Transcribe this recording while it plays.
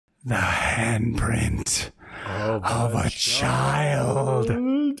The handprint of a child.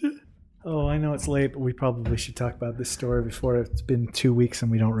 Oh, I know it's late, but we probably should talk about this story before it's been 2 weeks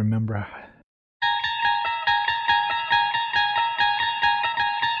and we don't remember.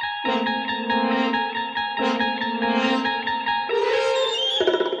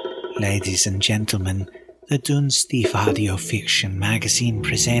 Ladies and gentlemen, the Dunesteef audio fiction magazine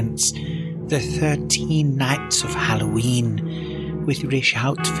presents The 13 Nights of Halloween with Rish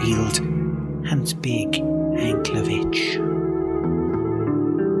Outfield and Big Anklovich.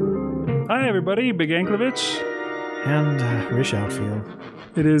 Hi everybody, Big Anklovich. And Rish Outfield.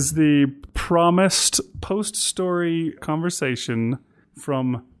 It is the promised post-story conversation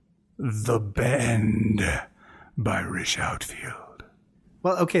from The Bend by Rish Outfield.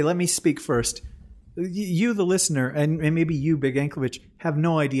 Well, okay, let me speak first. You, the listener, and maybe you, Big Anklovich, have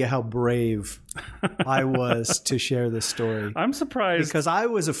no idea how brave I was to share this story. I'm surprised. Because I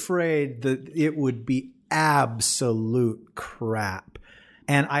was afraid that it would be absolute crap.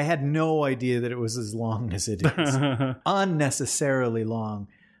 And I had no idea that it was as long as it is. Unnecessarily long.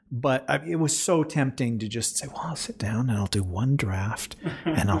 But it was so tempting to just say, well, I'll sit down and I'll do one draft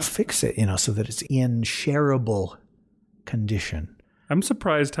and I'll fix it, so that it's in shareable condition. I'm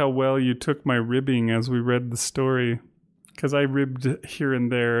surprised how well you took my ribbing as we read the story, because I ribbed here and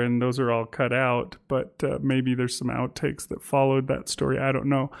there, and those are all cut out, but maybe there's some outtakes that followed that story. I don't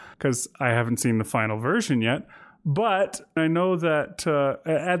know, because I haven't seen the final version yet, but I know that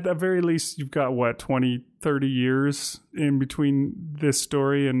at the very least, you've got, 20, 30 years in between this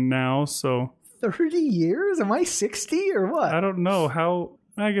story and now, so... 30 years? Am I 60 or what? I don't know how...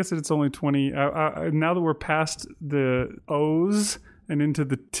 I guess it's only 20. Now that we're past the O's... and into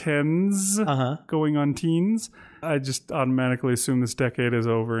the tens, going on teens, I just automatically assume this decade is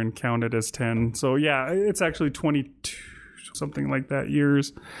over and count it as 10. So yeah, it's actually 22, something like that,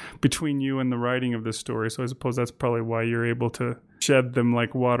 years between you and the writing of this story. So I suppose that's probably why you're able to shed them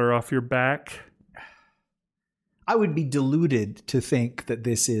like water off your back. I would be deluded to think that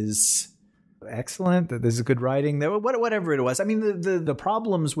this is excellent, that this is good writing, that whatever it was. I mean, the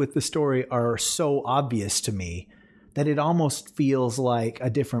problems with the story are so obvious to me that it almost feels like a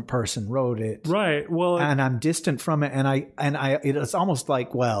different person wrote it. Right. Well, and I'm distant from it. And it's almost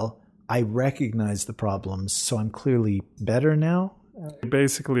like, well, I recognize the problems, so I'm clearly better now.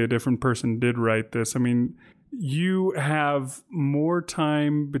 Basically, a different person did write this. I mean, you have more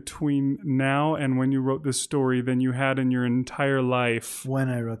time between now and when you wrote this story than you had in your entire life. When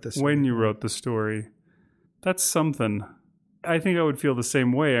I wrote this. When you wrote the story. That's something. I think I would feel the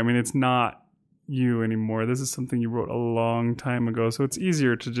same way. I mean, it's not you anymore. This is something you wrote a long time ago, so it's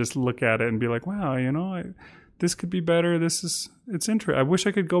easier to just look at it and be like, wow, this could be better. It's interesting. I wish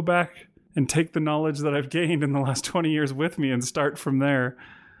I could go back and take the knowledge that I've gained in the last 20 years with me and start from there.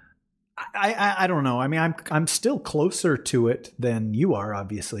 I don't know. I mean, I'm still closer to it than you are,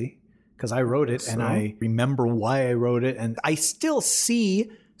 obviously, because I wrote it and I remember why I wrote it, and I still see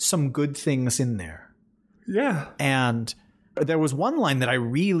some good things in there. Yeah. And there was one line that I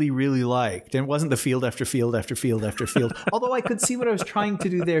really, really liked, and it wasn't the field after field after field after field, although I could see what I was trying to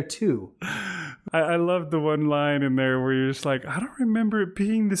do there too. I love the one line in there where you're just like, I don't remember it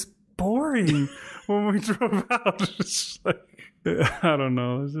being this boring when we drove out. It's like, I don't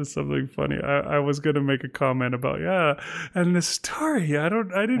know. It's just something funny. I was going to make a comment about, and the story, I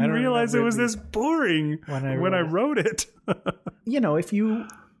didn't realize it was this boring when I wrote it. If you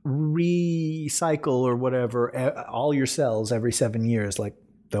recycle or whatever all your cells every 7 years, like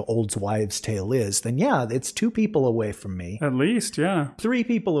the old wives' tale is, then it's 2 people away from me. At least, 3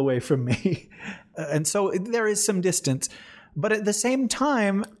 people away from me. And so there is some distance. But at the same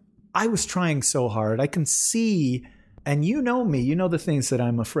time, I was trying so hard. I can see, and you know me, you know the things that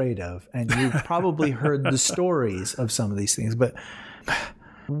I'm afraid of. And you've probably heard the stories of some of these things. But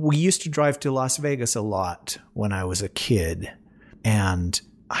we used to drive to Las Vegas a lot when I was a kid. And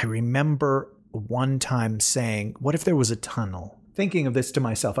I remember one time saying, what if there was a tunnel? Thinking of this to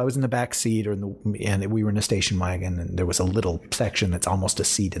myself, I was in the back seat and we were in a station wagon, and there was a little section that's almost a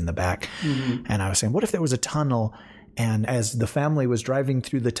seat in the back. Mm-hmm. And I was saying, what if there was a tunnel? And as the family was driving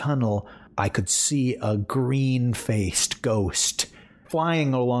through the tunnel, I could see a green-faced ghost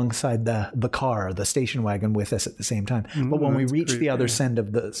flying alongside the car, the station wagon with us at the same time. Mm-hmm. But when we reached the other end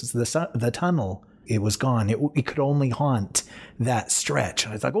of the tunnel, it was gone. It could only haunt that stretch.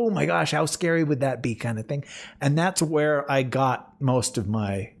 I was like, oh my gosh, how scary would that be, kind of thing. And that's where I got most of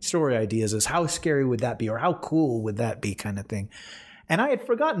my story ideas, is how scary would that be, or how cool would that be, kind of thing. And I had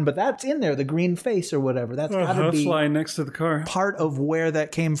forgotten, but that's in there, the green face or whatever. That's got to be flying next to the car. Part of where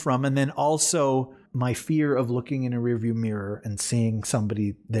that came from. And then also my fear of looking in a rearview mirror and seeing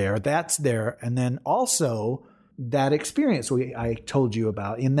somebody there. That's there. And then also that experience I told you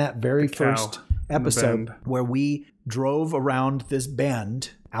about in that very first episode where we drove around this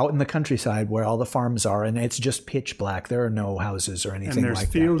bend out in the countryside where all the farms are, and it's just pitch black. There are no houses or anything like that. And there's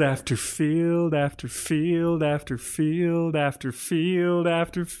field after field after field after field after field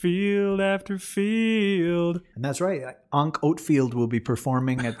after field after field. And that's right. Ankh Oatfield will be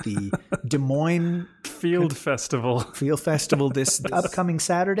performing at the Des Moines Field Festival. Field Festival this upcoming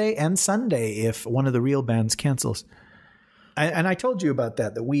Saturday and Sunday if one of the real bands cancels. And I told you about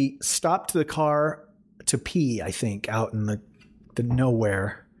that we stopped the car to pee, I think, out in the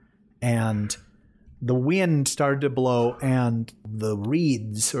nowhere, and the wind started to blow and the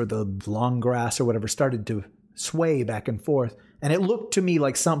reeds or the long grass or whatever started to sway back and forth, and it looked to me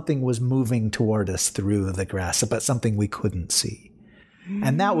like something was moving toward us through the grass, but something we couldn't see.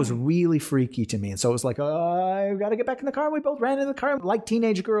 And that was really freaky to me. And so it was like, I got to get back in the car. We both ran in the car like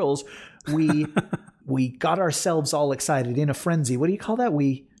teenage girls. We got ourselves all excited in a frenzy. What do you call that?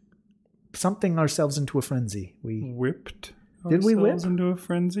 Something ourselves into a frenzy. We whipped. Did we whip into a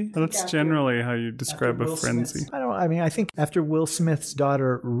frenzy? That's generally how you describe a frenzy. I think after Will Smith's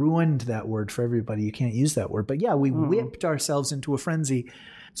daughter ruined that word for everybody, you can't use that word. But yeah, we whipped ourselves into a frenzy.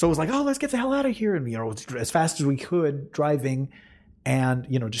 So it was like, let's get the hell out of here. And, as fast as we could, driving and,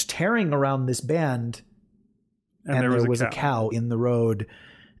 just tearing around this bend. And there was a cow in the road.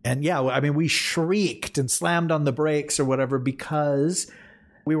 And yeah, we shrieked and slammed on the brakes or whatever because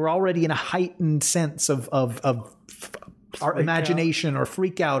we were already in a heightened sense of our imagination or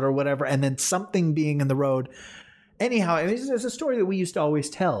freak out or whatever, and then something being in the road. Anyhow, it's a story that we used to always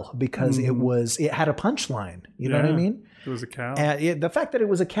tell because it had a punchline. You know what I mean? It was a cow. The fact that it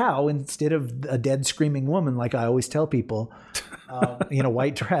was a cow instead of a dead screaming woman, like I always tell people, in a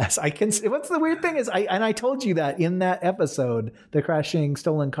white dress. What's the weird thing is, I told you that in that episode, the Crashing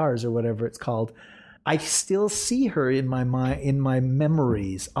Stolen Cars or whatever it's called, I still see her in my mind, in my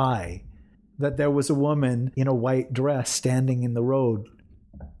memories. That there was a woman in a white dress standing in the road,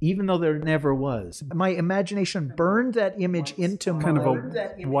 even though there never was. My imagination burned that image into my... Kind of a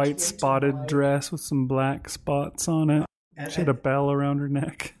white spotted dress with some black spots on it. She had a bell around her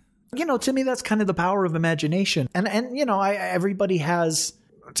neck. To me, that's kind of the power of imagination. And everybody has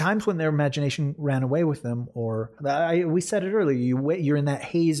times when their imagination ran away with them, or we said it earlier, you're in that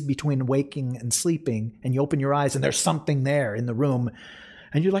haze between waking and sleeping, and you open your eyes and there's something there in the room,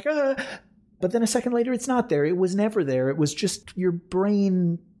 and you're like, but then a second later, it's not there. It was never there. It was just your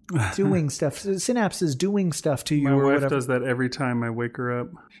brain doing stuff, synapses doing stuff to you. My wife does that every time I wake her up.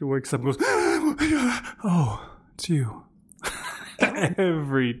 She wakes up and goes, oh, it's you.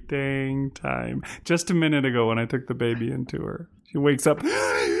 Every dang time. Just a minute ago when I took the baby into her, she wakes up.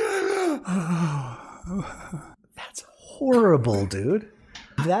 That's horrible, dude.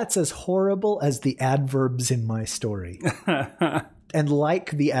 That's as horrible as the adverbs in my story. And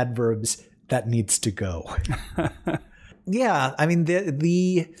like the adverbs, that needs to go. Yeah,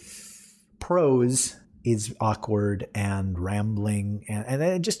 the prose is awkward and rambling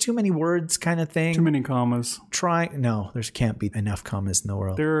and just too many words kind of thing. Too many commas. No, there can't be enough commas in the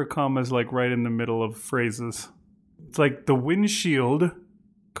world. There are commas like right in the middle of phrases. It's like the windshield,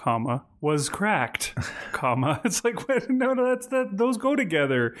 comma, was cracked, comma. It's like, those go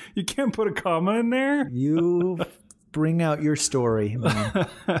together. You can't put a comma in there. You bring out your story, man.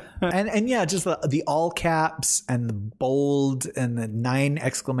 and yeah, just the all caps and the bold and the 9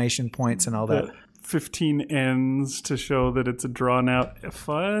 exclamation points and all that. 15 N's to show that it's a drawn out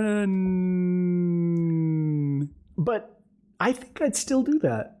fun. But I think I'd still do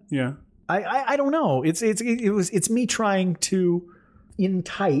that. Yeah. I don't know. It's me trying to in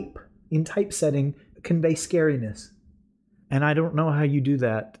typesetting convey scariness. And I don't know how you do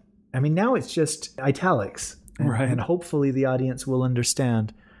that. Now it's just italics. Right. And hopefully the audience will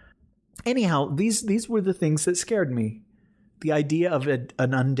understand. Anyhow, these were the things that scared me. The idea of an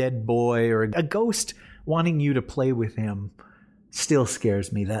undead boy or a ghost wanting you to play with him still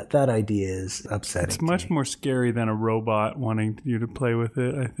scares me. That idea is upsetting. It's much more scary than a robot wanting you to play with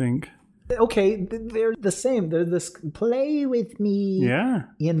it, I think. Okay, they're the same. They're this play with me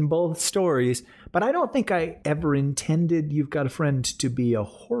in both stories. But I don't think I ever intended You've Got a Friend to be a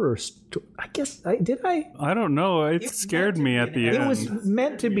horror story. I guess, did I? I don't know. It scared me at the end. It was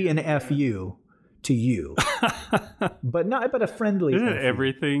meant to be an FU to you. but a friendly Isn't FU.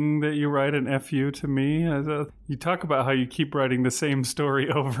 Everything that you write an FU to me? You talk about how you keep writing the same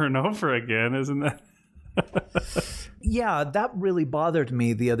story over and over again, isn't that? Yeah, that really bothered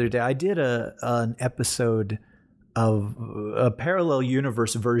me the other day. I did an episode of a parallel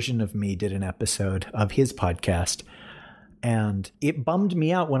universe version of me did an episode of his podcast. And it bummed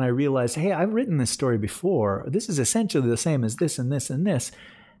me out when I realized, hey, I've written this story before. This is essentially the same as this and this and this.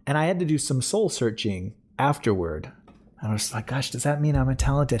 And I had to do some soul searching afterward. I was like, gosh, does that mean I'm a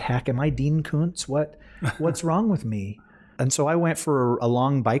talented hack? Am I Dean Koontz? What's wrong with me? And so I went for a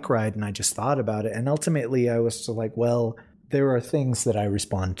long bike ride and I just thought about it. And ultimately I was like, well, there are things that I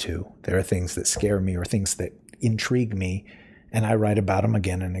respond to. There are things that scare me or things that intrigue me. And I write about them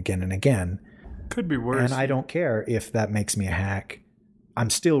again and again and again. Could be worse. And I don't care if that makes me a hack.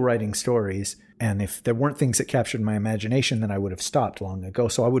 I'm still writing stories. And if there weren't things that captured my imagination, then I would have stopped long ago.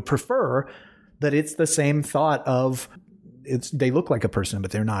 So I would prefer that it's the same thought of they look like a person,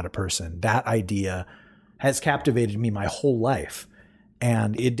 but they're not a person. That idea has captivated me my whole life.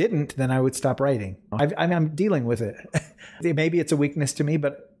 And it didn't, then I would stop writing. I'm dealing with it. Maybe it's a weakness to me,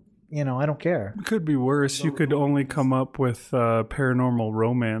 but I don't care. It could be worse. You could only come up with paranormal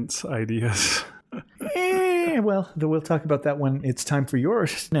romance ideas. Well, we'll talk about that when it's time for your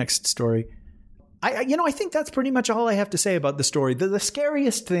next story. I think that's pretty much all I have to say about the story. The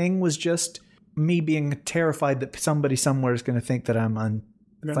scariest thing was just me being terrified that somebody somewhere is going to think that I'm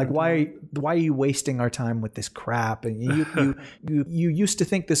it's like, why are you wasting our time with this crap? And you used to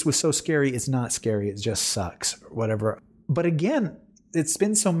think this was so scary. It's not scary. It just sucks or whatever. But again, it's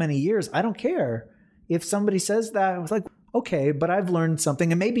been so many years. I don't care. If somebody says that, I was like, okay, but I've learned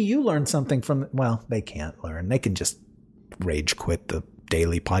something. And maybe you learned something from, well, they can't learn. They can just rage quit the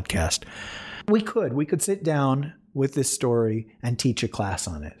daily podcast. We could sit down with this story and teach a class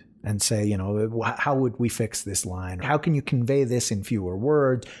on it. And say, how would we fix this line? How can you convey this in fewer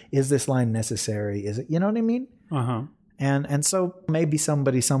words? Is this line necessary? Is it, you know what I mean? Uh-huh. And so maybe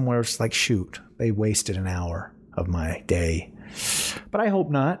somebody somewhere is like, shoot, they wasted an hour of my day. But I hope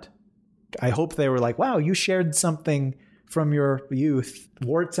not. I hope they were like, wow, you shared something from your youth,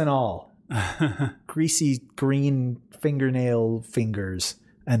 warts and all. Greasy green fingernail fingers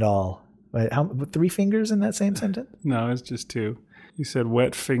and all. But 3 fingers in that same sentence? No, it's just 2. You said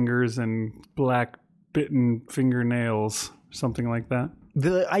wet fingers and black bitten fingernails, something like that.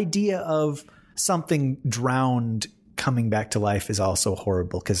 The idea of something drowned coming back to life is also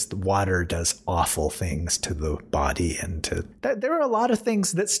horrible because the water does awful things to the body and to there are a lot of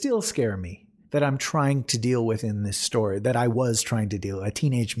things that still scare me that I'm trying to deal with in this story that I was trying to deal with. A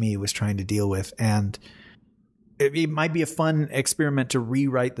teenage me was trying to deal with. And it might be a fun experiment to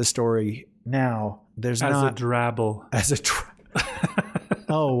rewrite the story now. There's as a drabble.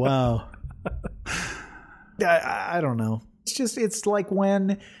 Oh, wow. I don't know. It's like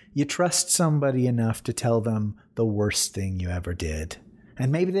when you trust somebody enough to tell them the worst thing you ever did.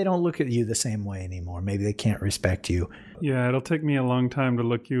 And maybe they don't look at you the same way anymore. Maybe they can't respect you. Yeah, it'll take me a long time to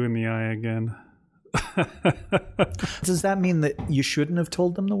look you in the eye again. Does that mean that you shouldn't have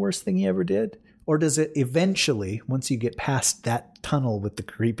told them the worst thing you ever did? Or does it eventually, once you get past that tunnel with the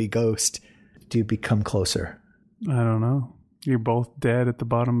creepy ghost, do you become closer? I don't know. You're both dead at the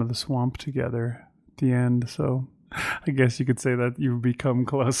bottom of the swamp together at the end. So I guess you could say that you've become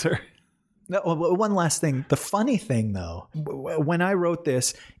closer. No, one last thing. The funny thing, though, when I wrote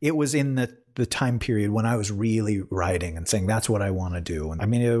this, it was in the time period when I was really writing and saying, that's what I want to do. And I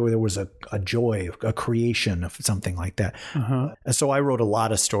mean, there was a joy, a creation of something like that. Uh-huh. So I wrote a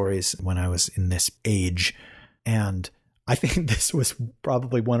lot of stories when I was in this age. And I think this was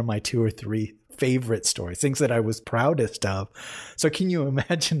probably one of my 2 or 3 favorite stories, things that I was proudest of. So can you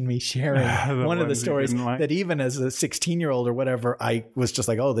imagine me sharing one of the stories that even as a 16-year-old or whatever, I was just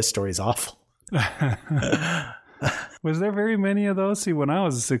like, oh, this story is awful. Was there very many of those? See, when I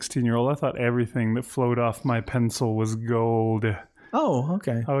was a 16-year-old, I thought everything that flowed off my pencil was gold. Oh,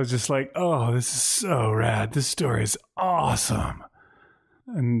 okay. I was just like, oh, this is so rad. This story is awesome.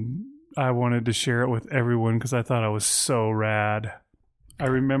 And I wanted to share it with everyone because I thought I was so rad. I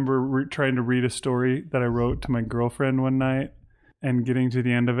remember trying to read a story that I wrote to my girlfriend one night and getting to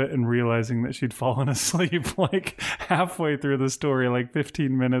the end of it and realizing that she'd fallen asleep like halfway through the story, like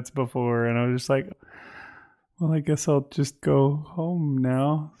 15 minutes before. And I was just like, well, I guess I'll just go home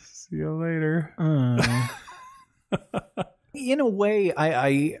now. See you later. In a way,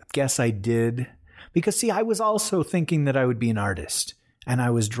 I guess I did. Because, see, I was also thinking that I would be an artist. And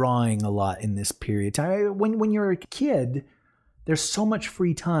I was drawing a lot in this period. When you're a kid, there's so much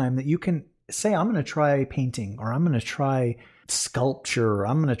free time that you can say, I'm going to try painting, or I'm going to try sculpture, or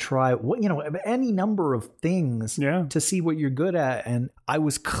I'm going to try any number of things to see what you're good at. And I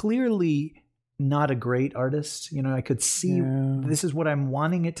was clearly not a great artist. I could see this is what I'm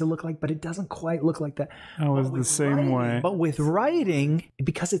wanting it to look like, but it doesn't quite look like that. I was the same way. But with writing,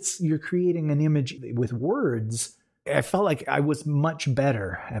 because you're creating an image with words, I felt like I was much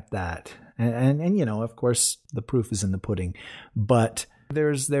better at that. And you know, of course, the proof is in the pudding. But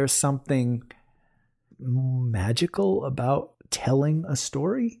there's something magical about telling a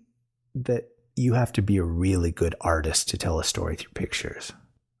story that you have to be a really good artist to tell a story through pictures.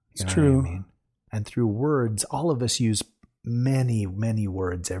 It's true. What I mean? And through words, all of us use many, many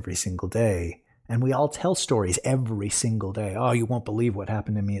words every single day. And we all tell stories every single day. Oh, you won't believe what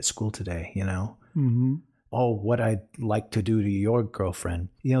happened to me at school today, you know? Mm-hmm. Oh, what I'd like to do to your girlfriend.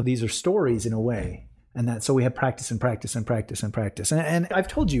 You know, these are stories in a way. And that, so we have practice and practice and practice and practice. And I've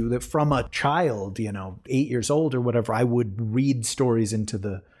told you that from a child, you know, 8 years old or whatever, I would read stories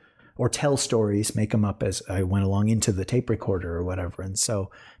or tell stories, make them up as I went along into the tape recorder or whatever. And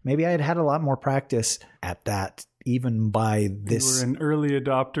so maybe I had a lot more practice at that, even by this. You were an early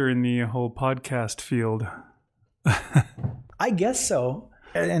adopter in the whole podcast field. I guess so.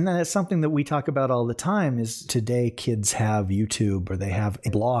 And that's something that we talk about all the time is today kids have YouTube or they have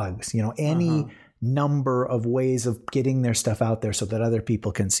blogs, you know, any number of ways of getting their stuff out there so that other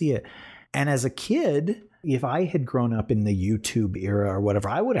people can see it. And as a kid, if I had grown up in the YouTube era or whatever,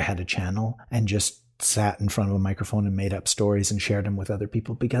 I would have had a channel and just sat in front of a microphone and made up stories and shared them with other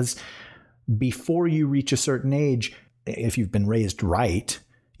people. Because before you reach a certain age, if you've been raised right,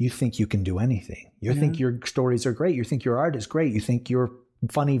 you think you can do anything. You think your stories are great. You think your art is great. You think your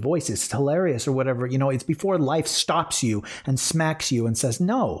funny voice is hilarious or whatever. You know, it's before life stops you and smacks you and says,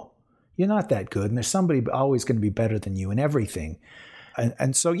 no, you're not that good. And there's somebody always going to be better than you in everything.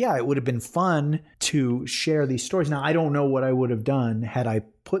 And so, yeah, it would have been fun to share these stories. Now, I don't know what I would have done had I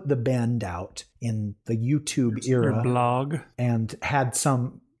put the bend out in the YouTube era. Your blog. And had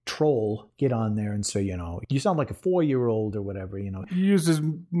some troll get on there and say, you know, you sound like a 4-year-old or whatever, you know. He uses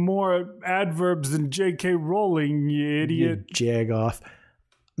more adverbs than J.K. Rowling, you idiot. You jag off.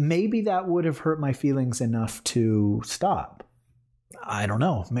 Maybe that would have hurt my feelings enough to stop. I don't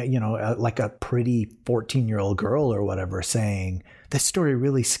know, you know, like a pretty 14-year-old girl or whatever saying, this story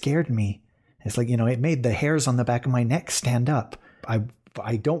really scared me. It's like, you know, it made the hairs on the back of my neck stand up.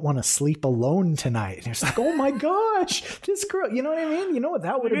 I don't want to sleep alone tonight. And it's like, oh my gosh, this girl, you know what I mean? You know what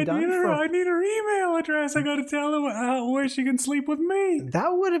that would have done? I need her email address. I got to tell her where she can sleep with me. That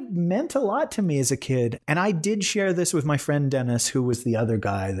would have meant a lot to me as a kid. And I did share this with my friend Dennis, who was the other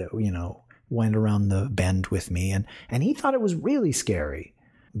guy that, you know, went around the bend with me. And he thought it was really scary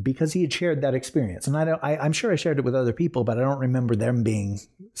because he had shared that experience. And I'm sure I shared it with other people, but I don't remember them being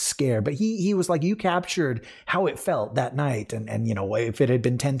scared. But he was like, you captured how it felt that night. And you know, if it had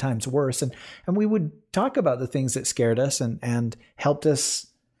been 10 times worse. And we would talk about the things that scared us and helped us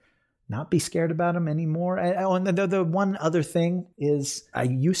not be scared about them anymore. And the one other thing is I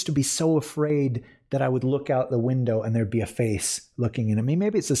used to be so afraid that I would look out the window and there'd be a face looking in at me.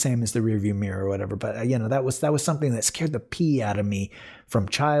 Maybe it's the same as the rearview mirror or whatever, but you know, that was something that scared the pee out of me from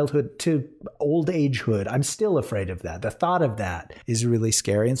childhood to old agehood. I'm still afraid of that. The thought of that is really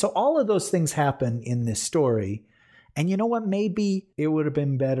scary. And so all of those things happen in this story. And you know what? Maybe it would have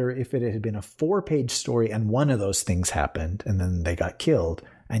been better if it had been a 4-page story and one of those things happened and then they got killed.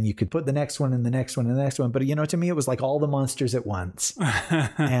 And you could put the next one and the next one and the next one. But, you know, to me, it was like all the monsters at once.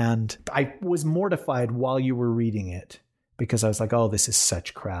 And I was mortified while you were reading it because I was like, oh, this is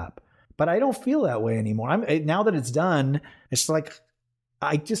such crap. But I don't feel that way anymore. Now that it's done, it's like,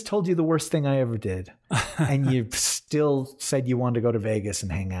 I just told you the worst thing I ever did. And you still said you wanted to go to Vegas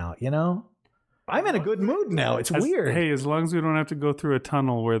and hang out, you know? I'm in a good mood now. It's weird. Hey, as long as we don't have to go through a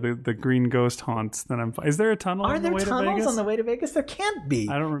tunnel where the green ghost haunts, then I'm fine. Is there a tunnel on the way to Vegas? Are there tunnels on the way to Vegas? There can't be.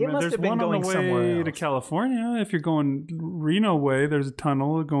 I don't remember. It must there's have been one going on the somewhere way else. to California. If you're going Reno way, there's a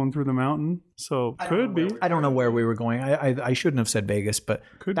tunnel going through the mountain. So could be. I don't know where we were going. I shouldn't have said Vegas, but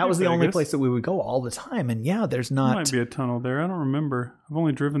that was the only place that we would go all the time. And yeah, there's not. There might be a tunnel there. I don't remember. I've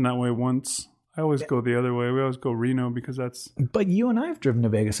only driven that way once. I always go the other way. We always go Reno because that's. But you and I have driven to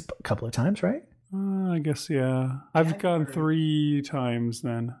Vegas a couple of times, right? I guess, yeah. I've gone 3 times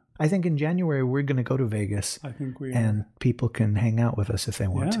then. I think in January we're going to go to Vegas. I think we and people can hang out with us if they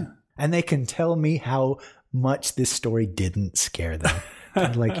want to. And they can tell me how much this story didn't scare them.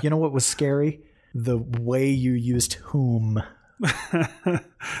 Like, you know what was scary? The way you used whom. The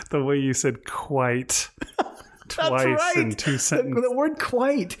way you said quite. Twice right. in 2 sentences. The word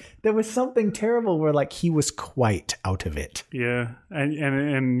quite. There was something terrible where like he was quite out of it. Yeah.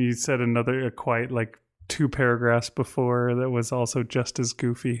 And you said another quite like 2 paragraphs before that was also just as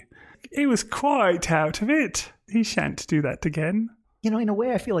goofy. He was quite out of it. He shan't do that again. You know, in a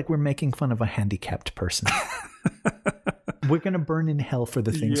way I feel like we're making fun of a handicapped person. We're going to burn in hell for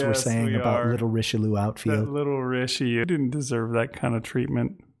the things we're saying about little Richelieu Outfield. That little Rish, he didn't deserve that kind of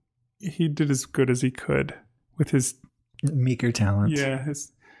treatment. He did as good as he could with his meager talents. Yeah.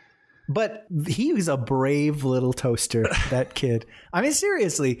 But he was a brave little toaster, that kid. I mean,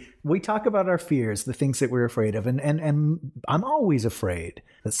 seriously, we talk about our fears, the things that we're afraid of. And I'm always afraid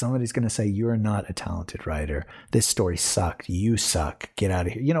that somebody's going to say, you're not a talented writer. This story sucked. You suck. Get out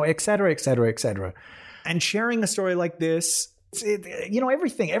of here. Et cetera, et cetera, et cetera. And sharing a story like this,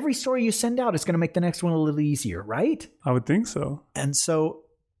 everything, every story you send out is going to make the next one a little easier, right? I would think so. And so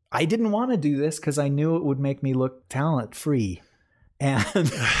I didn't want to do this because I knew it would make me look talent free.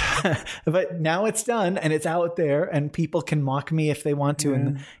 And but now it's done and it's out there and people can mock me if they want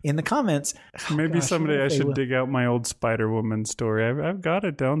to in the comments. Maybe someday I should dig out my old Spider-Woman story. I've got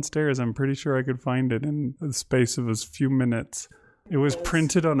it downstairs. I'm pretty sure I could find it in the space of a few minutes. It was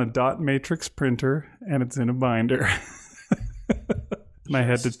printed on a dot matrix printer and it's in a binder. And I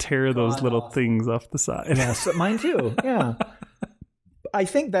had to tear those little things off the side. Yes, mine too. Yeah. I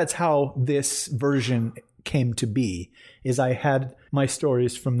think that's how this version came to be, is I had my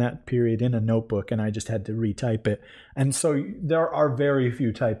stories from that period in a notebook and I just had to retype it. And so there are very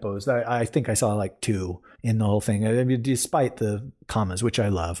few typos. I think I saw like 2 in the whole thing, I mean, despite the commas, which I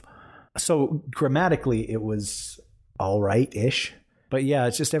love. So grammatically, it was all right-ish. But yeah,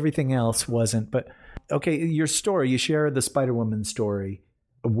 it's just everything else wasn't. But okay, your story, you share the Spider-Woman story.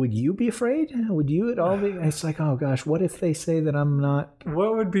 Would you be afraid? Would you at all be? It's like, oh gosh, what if they say that I'm not?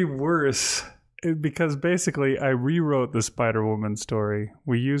 What would be worse? Because basically I rewrote the Spider-Woman story.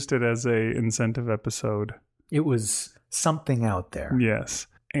 We used it as a incentive episode. It was something out there. Yes.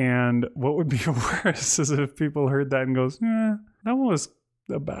 And what would be worse is if people heard that and goes, that one was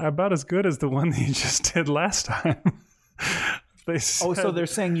about as good as the one that you just did last time. So they're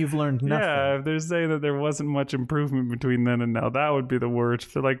saying you've learned nothing. Yeah, if they're saying that there wasn't much improvement between then and now, that would be the worst.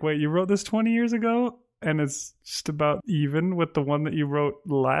 If they're like, wait, you wrote this 20 years ago? And it's just about even with the one that you wrote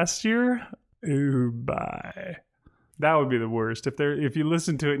last year? Ooh, bye. That would be the worst. If you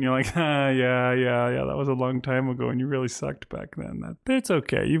listen to it and you're like, yeah, that was a long time ago and you really sucked back then. It's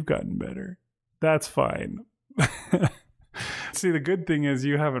okay. You've gotten better. That's fine. See, the good thing is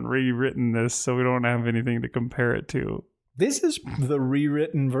you haven't rewritten this, so we don't have anything to compare it to. This is the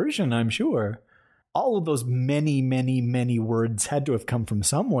rewritten version, I'm sure. All of those many, many, many words had to have come from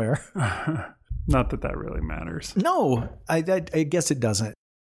somewhere. Not that really matters. No, I guess it doesn't.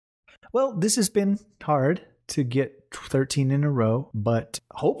 Well, this has been hard to get 13 in a row, but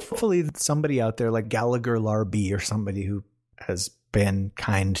hopefully somebody out there like Gallagher Larby or somebody who has been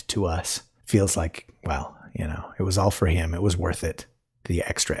kind to us feels like, well, it was all for him. It was worth it, the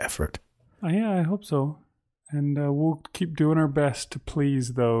extra effort. Yeah, I hope so. And we'll keep doing our best to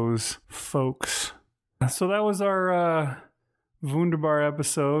please those folks. So that was our Wunderbar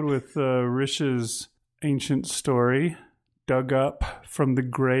episode with Rish's ancient story, dug up from the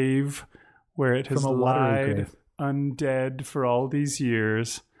grave where it has lied undead for all these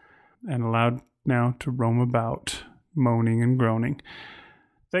years and allowed now to roam about, moaning and groaning.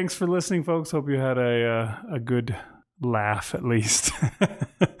 Thanks for listening, folks. Hope you had a good laugh at least.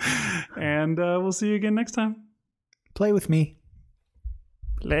 And we'll see you again next time. Play with me.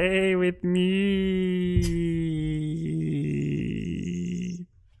 Play with me.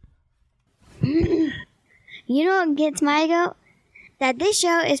 You know what gets my goat? That this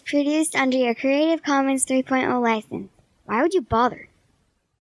show is produced under a Creative Commons 3.0 license. Why would you bother?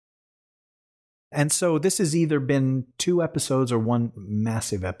 And so this has either been 2 episodes or 1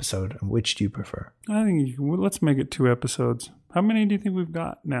 massive episode. Which do you prefer? I think let's make it 2 episodes. How many do you think we've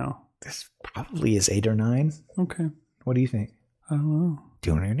got now? This probably is 8 or 9. Okay. What do you think? I don't know.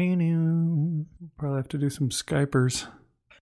 Probably have to do some Skypers.